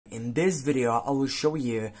In this video, I will show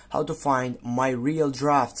you how to find my real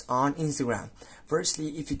drafts on Instagram. Firstly,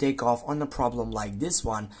 if you take off on a problem like this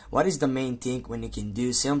one, what is the main thing when you can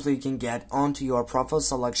do? Simply you can get onto your profile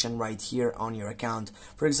selection right here on your account.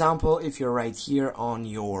 For example, if you're right here on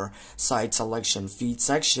your site selection feed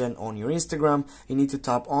section on your Instagram, you need to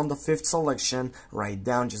tap on the fifth selection right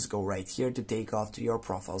down. Just go right here to take off to your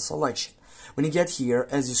profile selection. When you get here,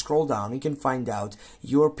 as you scroll down, you can find out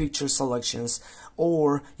your picture selections,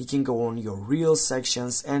 or you can go on your reel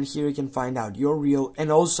sections, and here you can find out your reel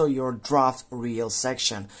and also your draft reel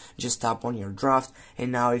section. Just tap on your draft,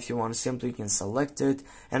 and now if you want to simply you can select it,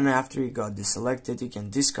 and after you got this selected, you can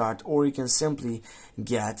discard, or you can simply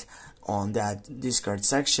get on that discard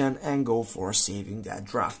section and go for saving that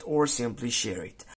draft or simply share it.